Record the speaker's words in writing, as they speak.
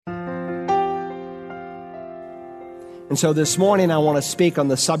And so this morning I want to speak on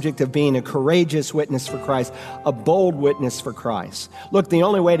the subject of being a courageous witness for Christ, a bold witness for Christ. Look, the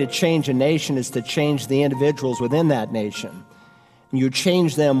only way to change a nation is to change the individuals within that nation. You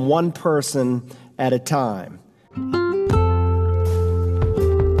change them one person at a time.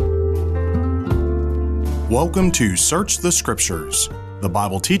 Welcome to Search the Scriptures, the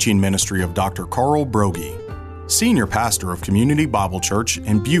Bible teaching ministry of Dr. Carl Broggi, Senior Pastor of Community Bible Church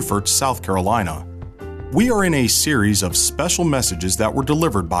in Beaufort, South Carolina. We are in a series of special messages that were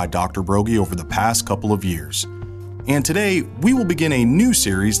delivered by Dr. Broggi over the past couple of years. And today, we will begin a new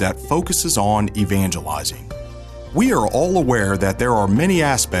series that focuses on evangelizing. We are all aware that there are many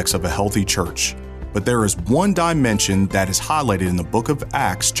aspects of a healthy church, but there is one dimension that is highlighted in the book of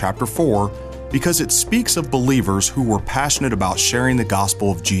Acts chapter 4 because it speaks of believers who were passionate about sharing the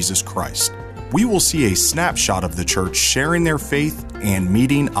gospel of Jesus Christ. We will see a snapshot of the church sharing their faith and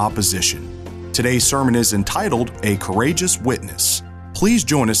meeting opposition. Today's sermon is entitled, A Courageous Witness. Please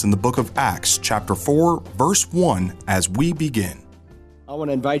join us in the book of Acts, chapter 4, verse 1, as we begin. I want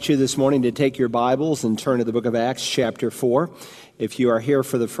to invite you this morning to take your Bibles and turn to the book of Acts, chapter 4. If you are here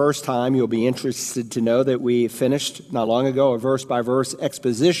for the first time, you'll be interested to know that we finished not long ago a verse-by-verse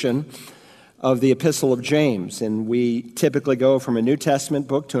exposition of the Epistle of James. And we typically go from a New Testament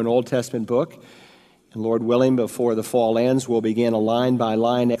book to an Old Testament book. And Lord willing, before the fall ends, we'll begin a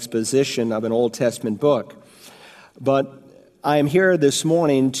line-by-line exposition of an Old Testament book. But I am here this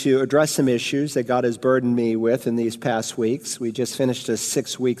morning to address some issues that God has burdened me with in these past weeks. We just finished a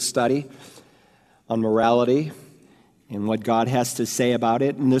 6-week study on morality and what God has to say about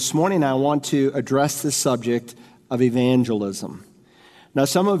it. And this morning I want to address the subject of evangelism. Now,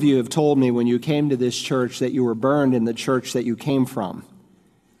 some of you have told me when you came to this church that you were burned in the church that you came from.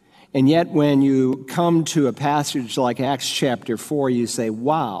 And yet when you come to a passage like Acts chapter 4, you say,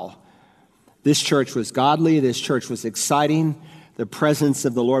 wow, this church was godly, this church was exciting, the presence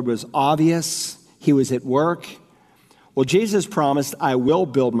of the Lord was obvious, He was at work. Well, Jesus promised, I will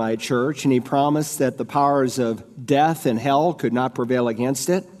build my church, and He promised that the powers of death and hell could not prevail against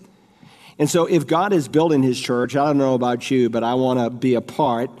it. And so if God is building His church, I don't know about you, but I want to be a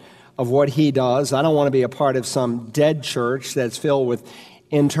part of what He does. I don't want to be a part of some dead church that's filled with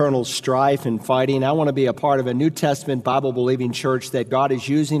internal strife and fighting. I want to be a part of a New Testament Bible-believing church that God is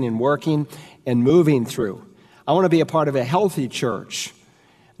using and working and moving through. I want to be a part of a healthy church.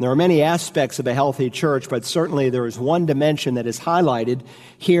 And there are many aspects of a healthy church, but certainly there is one dimension that is highlighted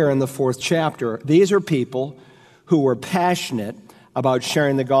here in the 4th chapter. These are people who were passionate about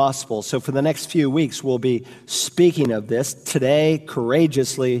sharing the gospel. So for the next few weeks, we'll be speaking of this. Today,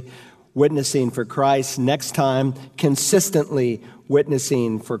 courageously witnessing for Christ. Next time, consistently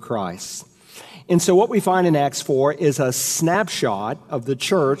witnessing for Christ. And so what we find in Acts 4 is a snapshot of the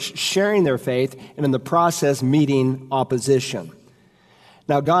church sharing their faith and in the process meeting opposition.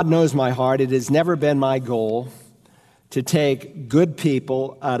 Now, God knows my heart. It has never been my goal to take good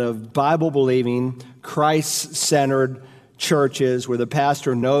people out of Bible-believing, Christ-centered churches where the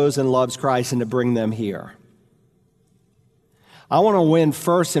pastor knows and loves Christ and to bring them here. I want to win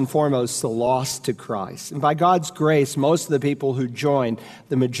first and foremost the lost to Christ. And by God's grace, most of the people who join,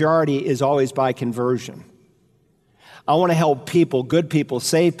 the majority is always by conversion. I want to help people, good people,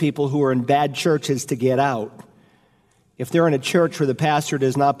 saved people who are in bad churches to get out. If they're in a church where the pastor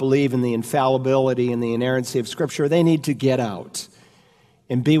does not believe in the infallibility and the inerrancy of Scripture, they need to get out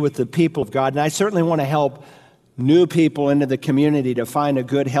and be with the people of God. And I certainly want to help new people into the community to find a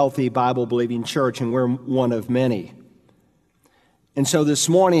good, healthy, Bible-believing church, and we're one of many. And so this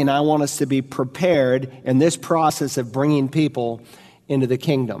morning, I want us to be prepared in this process of bringing people into the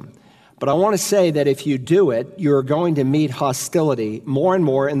kingdom. But I want to say that if you do it, you're going to meet hostility more and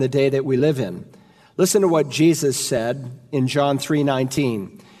more in the day that we live in. Listen to what Jesus said in John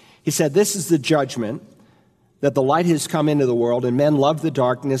 3:19. He said, this is the judgment, that the light has come into the world, and men love the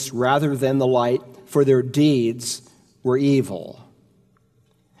darkness rather than the light, for their deeds were evil.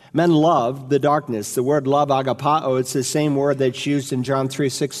 Men loved the darkness. The word love, agapao, it's the same word that's used in John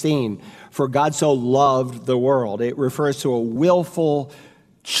 3:16. For God so loved the world. It refers to a willful,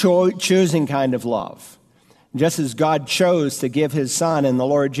 choosing kind of love. Just as God chose to give His Son and the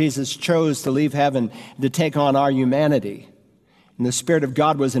Lord Jesus chose to leave heaven to take on our humanity. And the Spirit of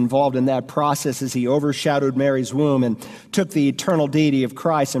God was involved in that process as He overshadowed Mary's womb and took the eternal deity of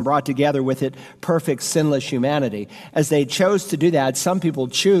Christ and brought together with it perfect, sinless humanity. As they chose to do that, some people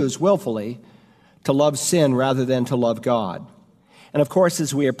choose willfully to love sin rather than to love God. And of course,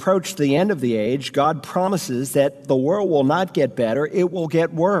 as we approach the end of the age, God promises that the world will not get better, it will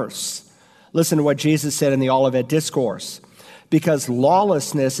get worse. Listen to what Jesus said in the Olivet Discourse. Because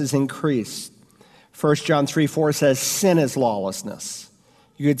lawlessness is increased, 1 John 3:4 says, sin is lawlessness.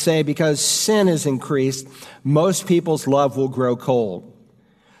 You could say because sin is increased, most people's love will grow cold.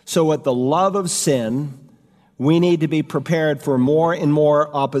 So with the love of sin, we need to be prepared for more and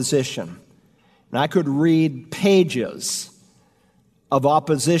more opposition. And I could read pages of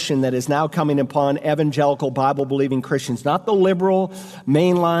opposition that is now coming upon evangelical Bible-believing Christians, not the liberal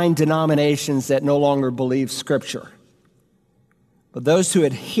mainline denominations that no longer believe Scripture. But those who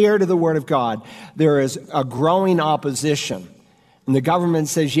adhere to the Word of God, there is a growing opposition. And the government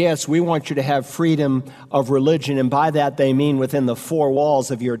says, yes, we want you to have freedom of religion, and by that they mean within the four walls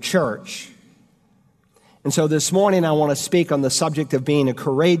of your church. And so this morning I want to speak on the subject of being a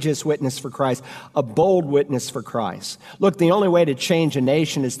courageous witness for Christ, a bold witness for Christ. Look, the only way to change a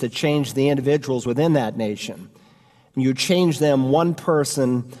nation is to change the individuals within that nation. You change them one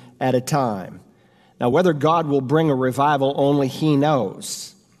person at a time. Now, whether God will bring a revival, only He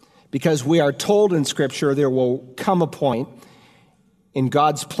knows. Because we are told in Scripture there will come a point in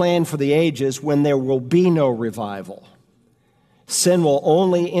God's plan for the ages when there will be no revival. Sin will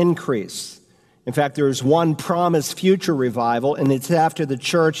only increase. In fact, there is one promised future revival, and it's after the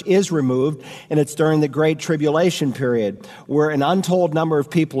church is removed, and it's during the Great Tribulation period, where an untold number of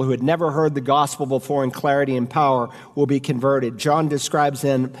people who had never heard the gospel before in clarity and power will be converted. John describes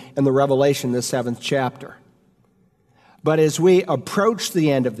in the Revelation, the 7th chapter. But as we approach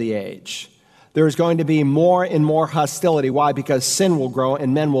the end of the age, there's going to be more and more hostility. Why? Because sin will grow,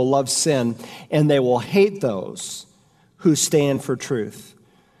 and men will love sin, and they will hate those who stand for truth.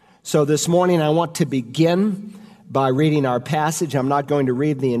 So this morning I want to begin by reading our passage. I'm not going to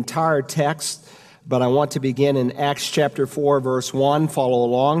read the entire text, but I want to begin in Acts chapter 4, verse 1. Follow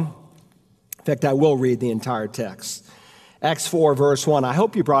along. In fact, I will read the entire text. Acts 4, verse 1. I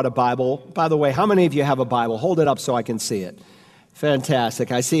hope you brought a Bible. By the way, how many of you have a Bible? Hold it up so I can see it.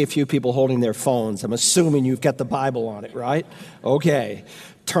 Fantastic. I see a few people holding their phones. I'm assuming you've got the Bible on it, right? Okay.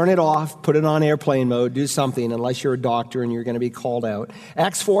 Turn it off, put it on airplane mode, do something, unless you're a doctor and you're going to be called out.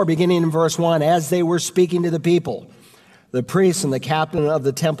 Acts 4, beginning in verse 1, as they were speaking to the people, the priests and the captain of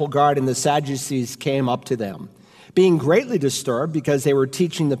the temple guard and the Sadducees came up to them, being greatly disturbed because they were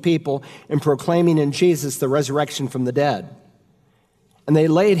teaching the people and proclaiming in Jesus the resurrection from the dead. And they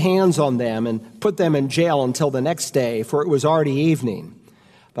laid hands on them and put them in jail until the next day, for it was already evening.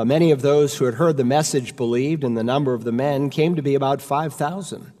 But many of those who had heard the message believed, and the number of the men came to be about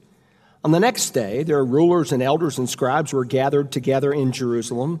 5,000. On the next day, their rulers and elders and scribes were gathered together in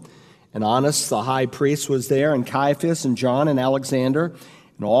Jerusalem. And Annas, the high priest, was there, and Caiaphas and John and Alexander,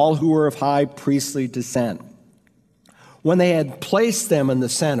 and all who were of high priestly descent. When they had placed them in the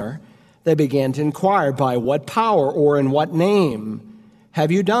center, they began to inquire, by what power or in what name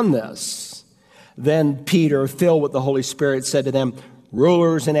have you done this? Then Peter, filled with the Holy Spirit, said to them,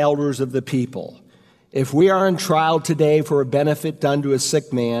 rulers and elders of the people, if we are in trial today for a benefit done to a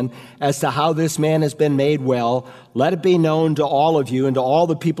sick man, as to how this man has been made well, let it be known to all of you and to all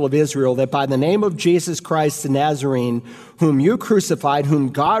the people of Israel that by the name of Jesus Christ the Nazarene, whom you crucified,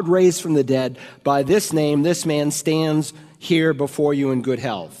 whom God raised from the dead, by this name this man stands here before you in good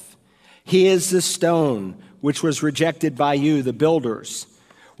health. He is the stone which was rejected by you, the builders,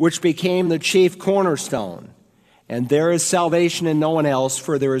 which became the chief cornerstone. And there is salvation in no one else,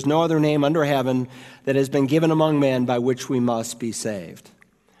 for there is no other name under heaven that has been given among men by which we must be saved.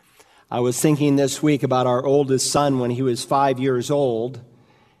 I was thinking this week about our oldest son when he was 5 years old,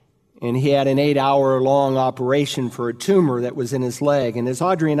 and he had an 8-hour-long operation for a tumor that was in his leg. And as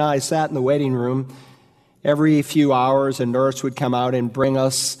Audrey and I sat in the waiting room, every few hours a nurse would come out and bring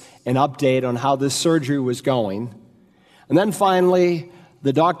us an update on how this surgery was going. And then finally,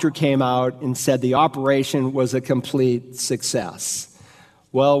 the doctor came out and said the operation was a complete success.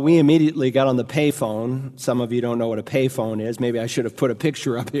 Well, we immediately got on the payphone. Some of you don't know what a payphone is. Maybe I should have put a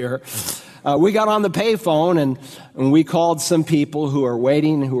picture up here. We got on the payphone and we called some people who are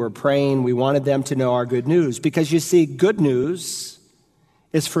waiting, who are praying. We wanted them to know our good news because, you see, good news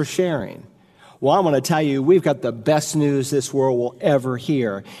is for sharing. Well, I want to tell you, we've got the best news this world will ever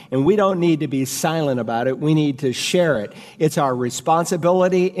hear, and we don't need to be silent about it. We need to share it. It's our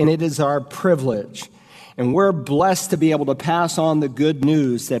responsibility, and it is our privilege. And we're blessed to be able to pass on the good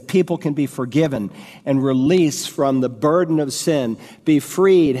news that people can be forgiven and released from the burden of sin, be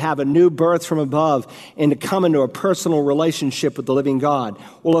freed, have a new birth from above, and to come into a personal relationship with the living God.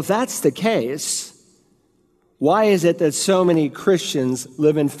 Well, if that's the case, why is it that so many Christians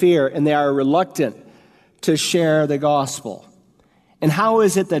live in fear and they are reluctant to share the gospel? And how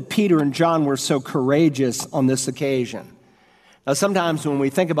is it that Peter and John were so courageous on this occasion? Now, sometimes when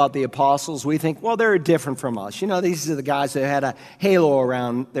we think about the apostles, we think, well, they're different from us. You know, these are the guys that had a halo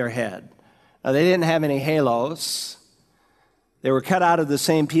around their head. Now, they didn't have any halos. They were cut out of the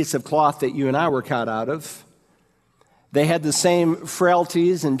same piece of cloth that you and I were cut out of. They had the same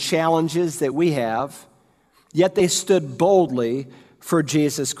frailties and challenges that we have, yet they stood boldly for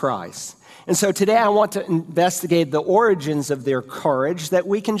Jesus Christ. And so today I want to investigate the origins of their courage that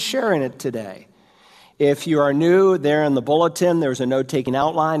we can share in it today. If you are new, there in the bulletin, there's a note-taking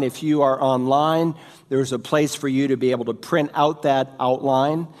outline. If you are online, there's a place for you to be able to print out that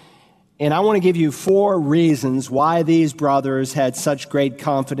outline. And I want to give you 4 reasons why these brothers had such great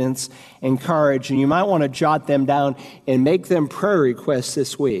confidence and courage. And you might want to jot them down and make them prayer requests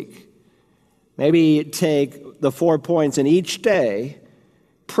this week. Maybe take the 4 points and each day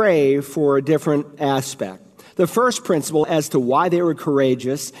pray for a different aspect. The first principle as to why they were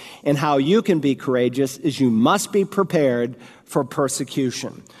courageous and how you can be courageous is you must be prepared for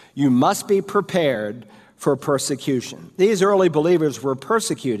persecution. You must be prepared for persecution. These early believers were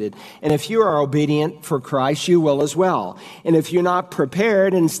persecuted, and if you are obedient for Christ, you will as well. And if you're not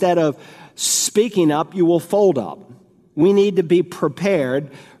prepared, instead of speaking up, you will fold up. We need to be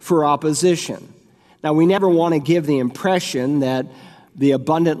prepared for opposition. Now, we never want to give the impression that the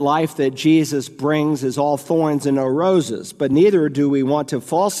abundant life that Jesus brings is all thorns and no roses, but neither do we want to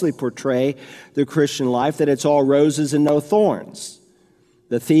falsely portray the Christian life that it's all roses and no thorns.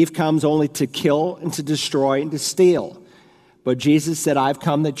 The thief comes only to kill and to destroy and to steal. But Jesus said, I've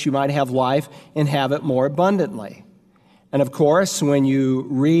come that you might have life and have it more abundantly. And of course, when you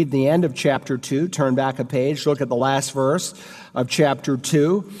read the end of chapter 2, turn back a page, look at the last verse of chapter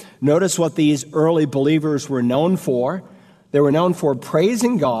 2. Notice what these early believers were known for. They were known for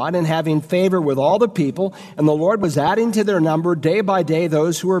praising God and having favor with all the people, and the Lord was adding to their number day by day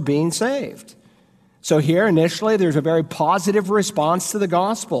those who were being saved. So here, initially, there's a very positive response to the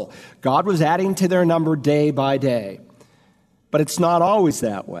gospel. God was adding to their number day by day. But it's not always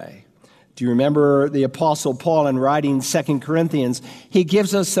that way. Do you remember the Apostle Paul in writing 2 Corinthians? He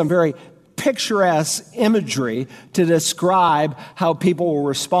gives us some very picturesque imagery to describe how people will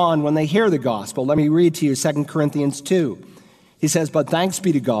respond when they hear the gospel. Let me read to you 2 Corinthians 2. He says, but thanks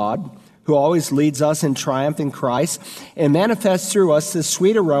be to God, who always leads us in triumph in Christ and manifests through us the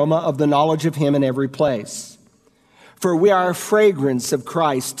sweet aroma of the knowledge of him in every place. For we are a fragrance of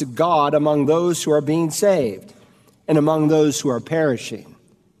Christ to God among those who are being saved and among those who are perishing.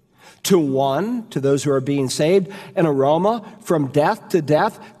 To those who are being saved, an aroma from death, to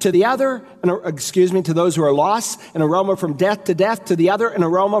the other, to those who are lost, an aroma from death, to the other, an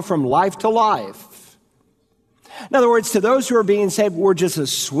aroma from life to life. In other words, to those who are being saved, we're just a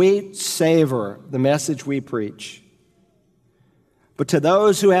sweet savor, the message we preach. But to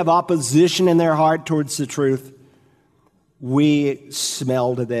those who have opposition in their heart towards the truth, we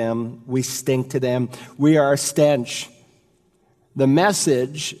smell to them, we stink to them, we are a stench. The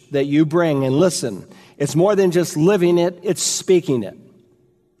message that you bring, and listen, it's more than just living it, it's speaking it.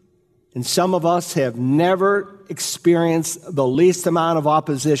 And some of us have never experienced the least amount of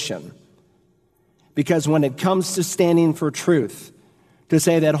opposition. Because when it comes to standing for truth, to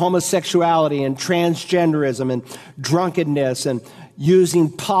say that homosexuality and transgenderism and drunkenness and using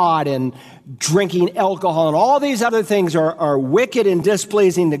pot and drinking alcohol and all these other things are wicked and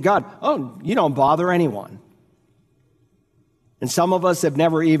displeasing to God, you don't bother anyone. And some of us have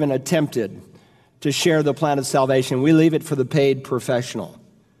never even attempted to share the plan of salvation. We leave it for the paid professional.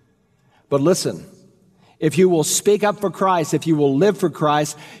 But listen, if you will speak up for Christ, if you will live for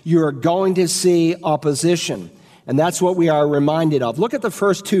Christ, you are going to see opposition. And that's what we are reminded of. Look at the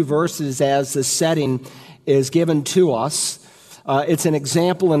first 2 verses as the setting is given to us. It's an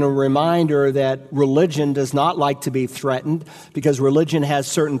example and a reminder that religion does not like to be threatened because religion has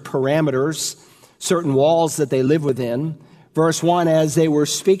certain parameters, certain walls that they live within. Verse 1, as they were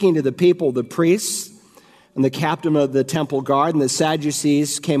speaking to the people, the priests and the captain of the temple guard and the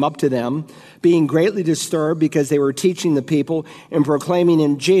Sadducees came up to them, being greatly disturbed because they were teaching the people and proclaiming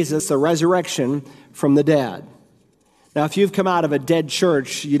in Jesus the resurrection from the dead. Now, if you've come out of a dead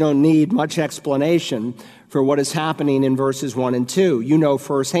church, you don't need much explanation for what is happening in verses 1 and 2. You know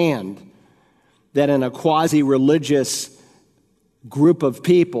firsthand that in a quasi-religious group of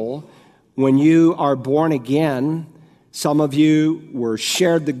people, when you are born again, some of you were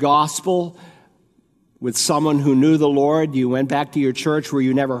shared the gospel with someone who knew the Lord. You went back to your church where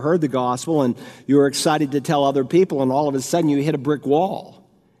you never heard the gospel, and you were excited to tell other people, and all of a sudden you hit a brick wall.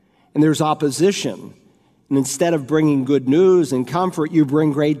 And there's opposition. And instead of bringing good news and comfort, you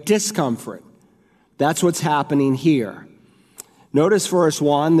bring great discomfort. That's what's happening here. Notice verse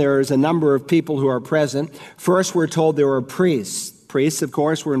 1, there's a number of people who are present. First, we're told there were priests. Priests, of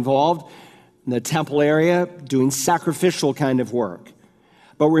course, were involved in the temple area doing sacrificial kind of work.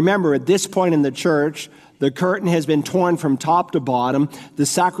 But remember, at this point in the church, the curtain has been torn from top to bottom. The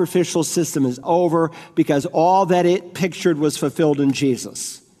sacrificial system is over because all that it pictured was fulfilled in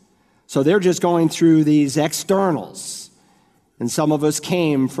Jesus. So they're just going through these externals. And some of us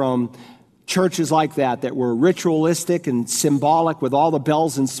came from churches like that were ritualistic and symbolic with all the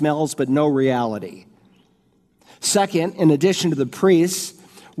bells and smells, but no reality. Second, in addition to the priests,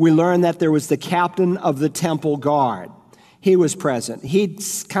 we learned that there was the captain of the temple guard. He was present.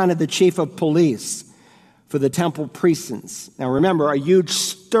 He's kind of the chief of police for the temple precincts. Now remember, a huge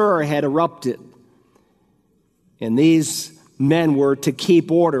stir had erupted. And these men were to keep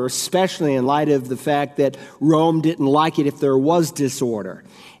order, especially in light of the fact that Rome didn't like it if there was disorder.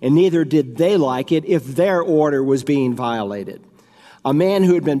 And neither did they like it if their order was being violated. A man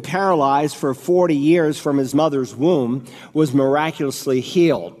who had been paralyzed for 40 years from his mother's womb was miraculously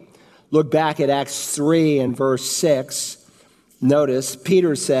healed. Look back at Acts 3 and verse 6. Notice,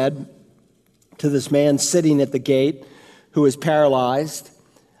 Peter said to this man sitting at the gate who was paralyzed,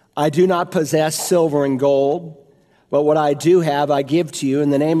 "I do not possess silver and gold, but what I do have I give to you. In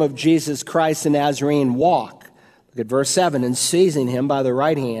the name of Jesus Christ the Nazarene, walk." Look at verse 7. And seizing him by the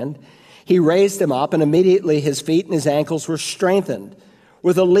right hand, he raised him up, and immediately his feet and his ankles were strengthened.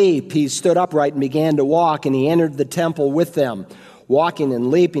 With a leap, he stood upright and began to walk, and he entered the temple with them, walking and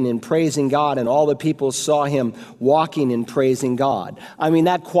leaping and praising God, and all the people saw him walking and praising God. I mean,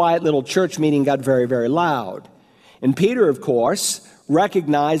 that quiet little church meeting got very, very loud. And Peter, of course,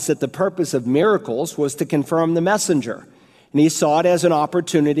 recognized that the purpose of miracles was to confirm the messenger, and he saw it as an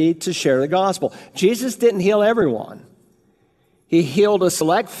opportunity to share the gospel. Jesus didn't heal everyone. He healed a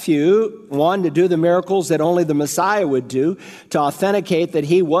select few, one, to do the miracles that only the Messiah would do, to authenticate that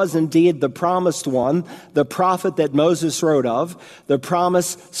he was indeed the promised one, the prophet that Moses wrote of, the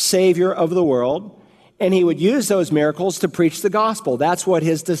promised Savior of the world. And he would use those miracles to preach the gospel. That's what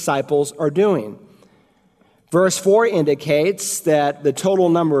his disciples are doing. Verse 4 indicates that the total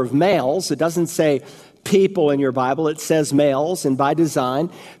number of males, it doesn't say people in your Bible, it says males, and by design,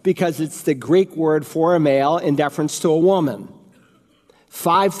 because it's the Greek word for a male in deference to a woman.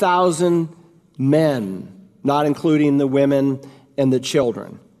 5,000 men, not including the women and the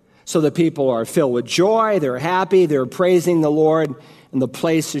children. So the people are filled with joy, they're happy, they're praising the Lord, and the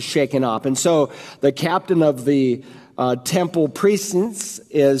place is shaken up. And so the captain of the temple precincts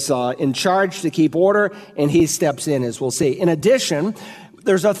is in charge to keep order, and he steps in, as we'll see. In addition,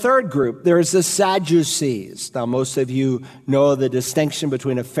 there's a third group. There's the Sadducees. Now, most of you know the distinction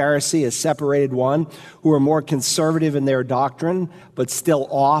between a Pharisee, a separated one, who are more conservative in their doctrine, but still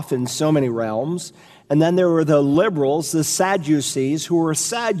off in so many realms. And then there were the liberals, the Sadducees, who were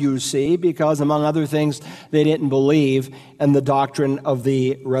Sadducee because, among other things, they didn't believe in the doctrine of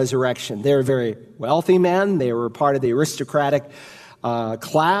the resurrection. They were very wealthy men. They were part of the aristocratic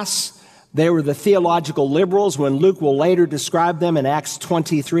class. They were the theological liberals. When Luke will later describe them in Acts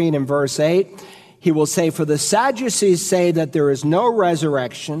 23 and in verse 8, he will say, "For the Sadducees say that there is no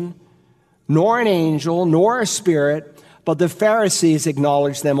resurrection, nor an angel, nor a spirit, but the Pharisees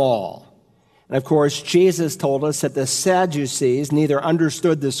acknowledge them all." And of course, Jesus told us that the Sadducees neither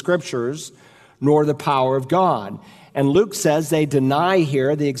understood the scriptures nor the power of God. And Luke says they deny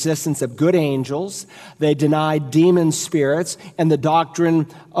here the existence of good angels, they deny demon spirits, and the doctrine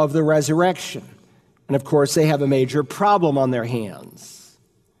of the resurrection. And of course, they have a major problem on their hands.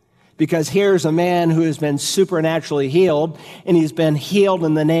 Because here's a man who has been supernaturally healed, and he's been healed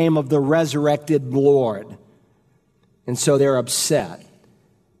in the name of the resurrected Lord. And so they're upset.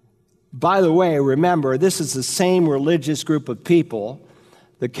 By the way, remember, this is the same religious group of people.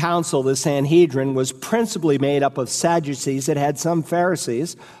 The council, the Sanhedrin, was principally made up of Sadducees. It had some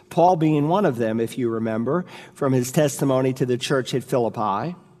Pharisees, Paul being one of them, if you remember, from his testimony to the church at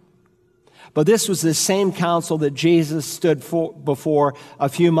Philippi. But this was the same council that Jesus stood before a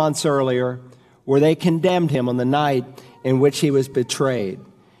few months earlier, where they condemned him on the night in which he was betrayed.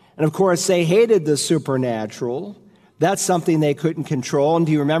 And of course, they hated the supernatural. That's something they couldn't control. And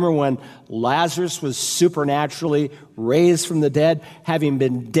do you remember when Lazarus was supernaturally raised from the dead, having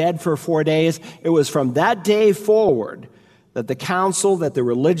been dead for 4 days? It was from that day forward that the council, that the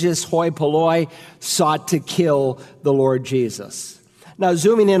religious hoi polloi sought to kill the Lord Jesus. Now,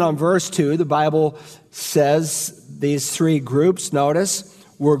 zooming in on verse 2, the Bible says these three groups, notice,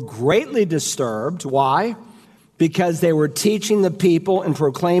 were greatly disturbed. Why? Because they were teaching the people and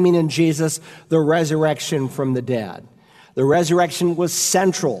proclaiming in Jesus the resurrection from the dead. The resurrection was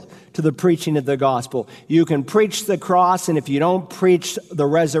central to the preaching of the gospel. You can preach the cross, and if you don't preach the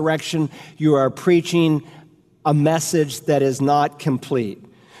resurrection, you are preaching a message that is not complete.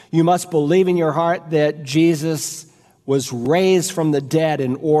 You must believe in your heart that Jesus was raised from the dead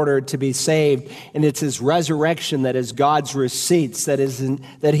in order to be saved. And it's his resurrection that is God's receipts, that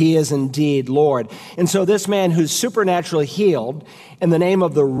he is indeed Lord. And so this man who's supernaturally healed in the name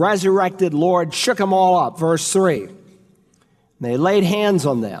of the resurrected Lord shook them all up. Verse 3. They laid hands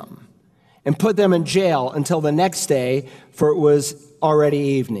on them and put them in jail until the next day, for it was already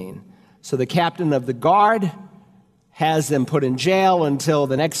evening. So the captain of the guard has them put in jail until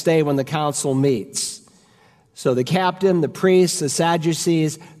the next day when the council meets. So the captain, the priests, the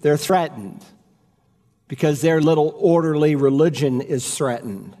Sadducees, they're threatened because their little orderly religion is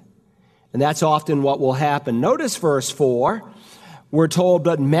threatened. And that's often what will happen. Notice verse 4. We're told,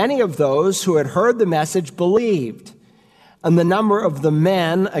 but many of those who had heard the message believed. And the number of the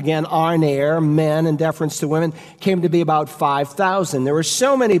men, again, arner, men in deference to women, came to be about 5,000. There were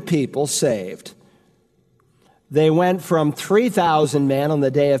so many people saved. They went from 3,000 men on the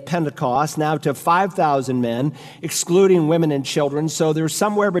day of Pentecost now to 5,000 men, excluding women and children. So there's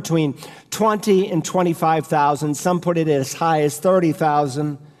somewhere between 20 and 25,000. Some put it as high as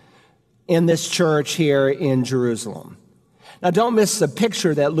 30,000 in this church here in Jerusalem. Now, don't miss the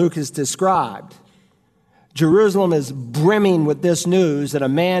picture that Luke has described. Jerusalem is brimming with this news that a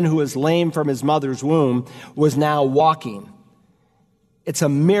man who was lame from his mother's womb was now walking. It's a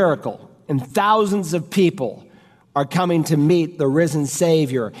miracle, and thousands of people are coming to meet the risen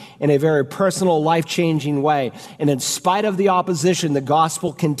Savior in a very personal, life-changing way. And in spite of the opposition, the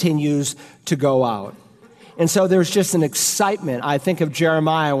gospel continues to go out. And so there's just an excitement. I think of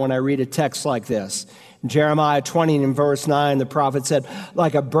Jeremiah when I read a text like this. In Jeremiah 20 and verse 9, the prophet said,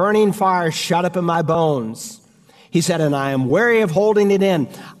 like a burning fire shut up in my bones. He said, and I am weary of holding it in,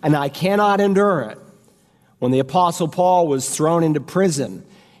 and I cannot endure it. When the Apostle Paul was thrown into prison,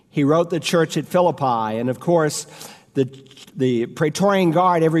 he wrote the church at Philippi, and of course, the Praetorian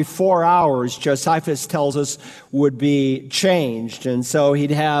Guard every 4 hours, Josephus tells us, would be changed. And so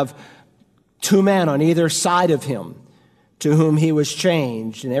he'd have 2 men on either side of him to whom he was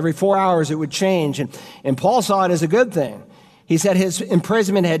changed. And every 4 hours it would change. And Paul saw it as a good thing. He said his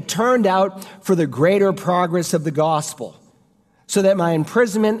imprisonment had turned out for the greater progress of the gospel, so that my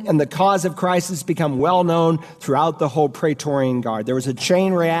imprisonment and the cause of Christ has become well known throughout the whole Praetorian Guard. There was a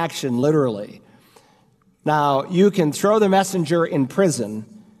chain reaction, literally. Now, you can throw the messenger in prison,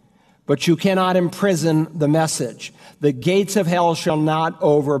 but you cannot imprison the message. The gates of hell shall not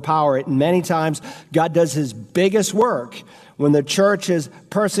overpower it. And many times, God does his biggest work when the church is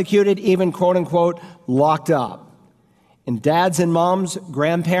persecuted, even quote unquote, locked up. And dads and moms,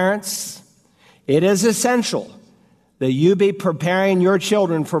 grandparents, it is essential that you be preparing your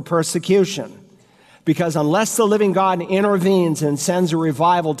children for persecution. Because unless the living God intervenes and sends a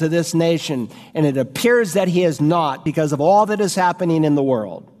revival to this nation, and it appears that he is not because of all that is happening in the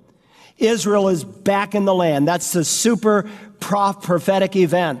world, Israel is back in the land. That's the super prophetic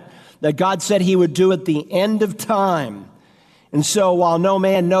event that God said he would do at the end of time. And so while no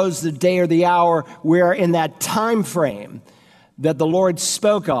man knows the day or the hour, we're in that time frame that the Lord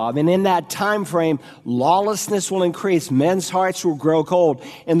spoke of. And in that time frame, lawlessness will increase, men's hearts will grow cold,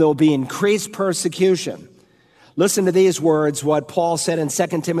 and there will be increased persecution. Listen to these words, what Paul said in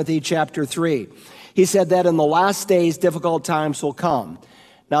 2 Timothy chapter 3. He said that in the last days, difficult times will come.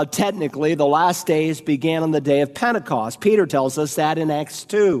 Now, technically, the last days began on the day of Pentecost. Peter tells us that in Acts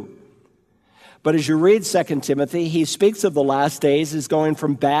 2. But as you read 2 Timothy, he speaks of the last days as going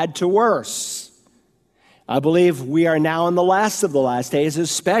from bad to worse. I believe we are now in the last of the last days,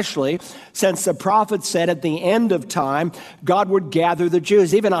 especially since the prophet said at the end of time, God would gather the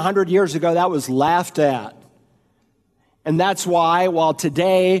Jews. Even 100 years ago, that was laughed at. And that's why, while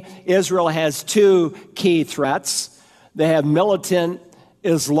today Israel has 2 key threats, they have militant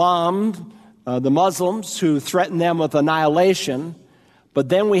Islam, the Muslims, who threaten them with annihilation. But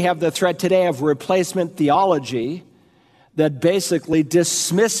then we have the threat today of replacement theology that basically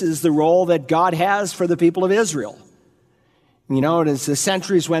dismisses the role that God has for the people of Israel. You know, and as the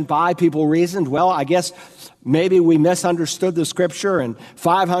centuries went by, people reasoned, well, I guess maybe we misunderstood the scripture, and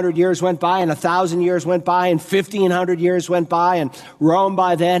 500 years went by, and 1,000 years went by, and 1,500 years went by, and Rome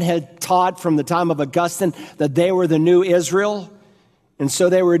by then had taught from the time of Augustine that they were the new Israel. And so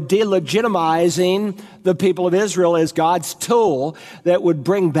they were delegitimizing the people of Israel as God's tool that would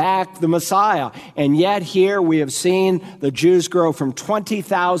bring back the Messiah. And yet here we have seen the Jews grow from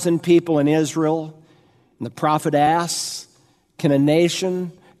 20,000 people in Israel. And the prophet asks, can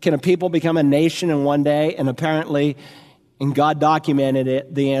a people become a nation in one day? And apparently, and God documented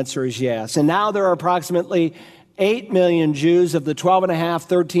it, the answer is yes. And now there are approximately 8 million Jews of the 12.5,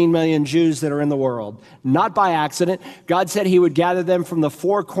 13 million Jews that are in the world. Not by accident. God said he would gather them from the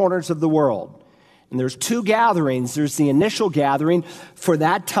 4 corners of the world. And there's two gatherings. There's the initial gathering for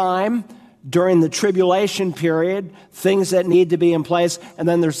that time during the tribulation period, things that need to be in place. And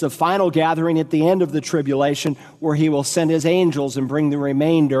then there's the final gathering at the end of the tribulation where he will send his angels and bring the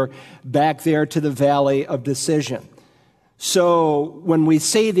remainder back there to the valley of decision. So when we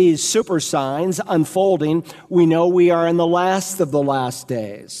see these super signs unfolding, we know we are in the last of the last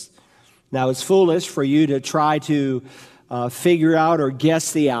days. Now, it's foolish for you to try to figure out or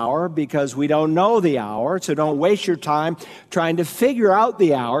guess the hour because we don't know the hour. So don't waste your time trying to figure out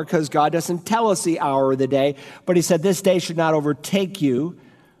the hour because God doesn't tell us the hour of the day. But he said this day should not overtake you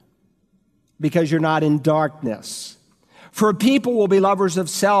because you're not in darkness. For people will be lovers of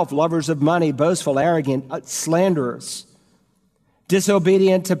self, lovers of money, boastful, arrogant, slanderers,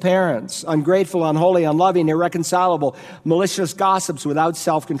 disobedient to parents, ungrateful, unholy, unloving, irreconcilable, malicious gossips without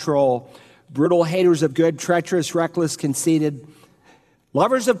self-control, brutal, haters of good, treacherous, reckless, conceited,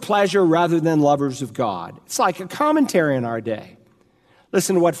 lovers of pleasure rather than lovers of God. It's like a commentary in our day.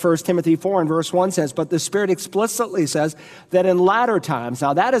 Listen to what 1 Timothy 4 and verse 1 says, but the Spirit explicitly says that in latter times,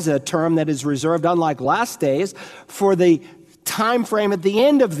 now that is a term that is reserved, unlike last days, for the time frame at the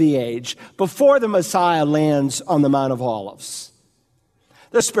end of the age, before the Messiah lands on the Mount of Olives.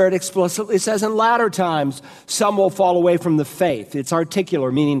 The Spirit explicitly says in latter times, some will fall away from the faith. It's articular,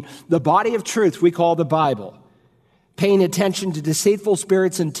 meaning the body of truth we call the Bible, paying attention to deceitful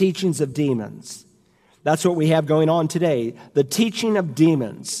spirits and teachings of demons. That's what we have going on today, the teaching of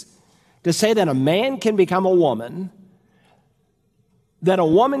demons. To say that a man can become a woman, that a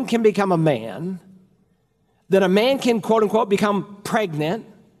woman can become a man, that a man can, quote unquote, become pregnant,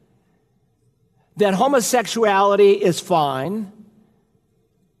 that homosexuality is fine,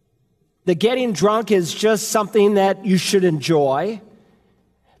 that getting drunk is just something that you should enjoy,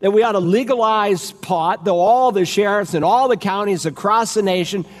 that we ought to legalize pot, though all the sheriffs in all the counties across the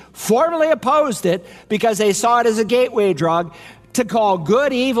nation formally opposed it because they saw it as a gateway drug, to call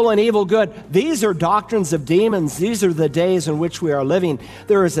good evil and evil good. These are doctrines of demons. These are the days in which we are living.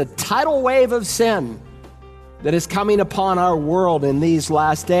 There is a tidal wave of sin that is coming upon our world in these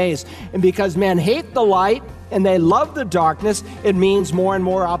last days. And because men hate the light and they love the darkness, it means more and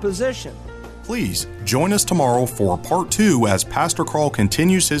more opposition. Please join us tomorrow for part 2 as Pastor Carl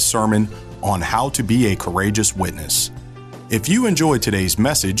continues his sermon on how to be a courageous witness. If you enjoyed today's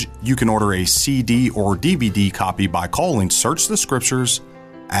message, you can order a CD or DVD copy by calling Search the Scriptures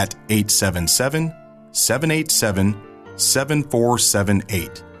at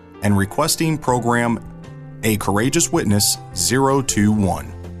 877-787-7478 and requesting program A Courageous Witness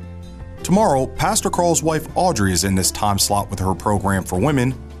 021. Tomorrow, Pastor Carl's wife Audrey is in this time slot with her program for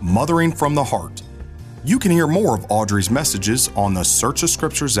women, Mothering from the Heart. You can hear more of Audrey's messages on the Search the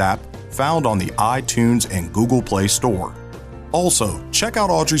Scriptures app found on the iTunes and Google Play Store. Also, check out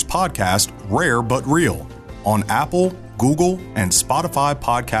Audrey's podcast, Rare But Real, on Apple, Google, and Spotify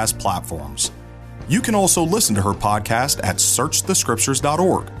podcast platforms. You can also listen to her podcast at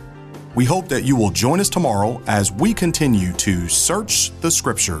searchthescriptures.org. We hope that you will join us tomorrow as we continue to search the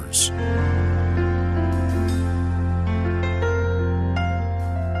Scriptures.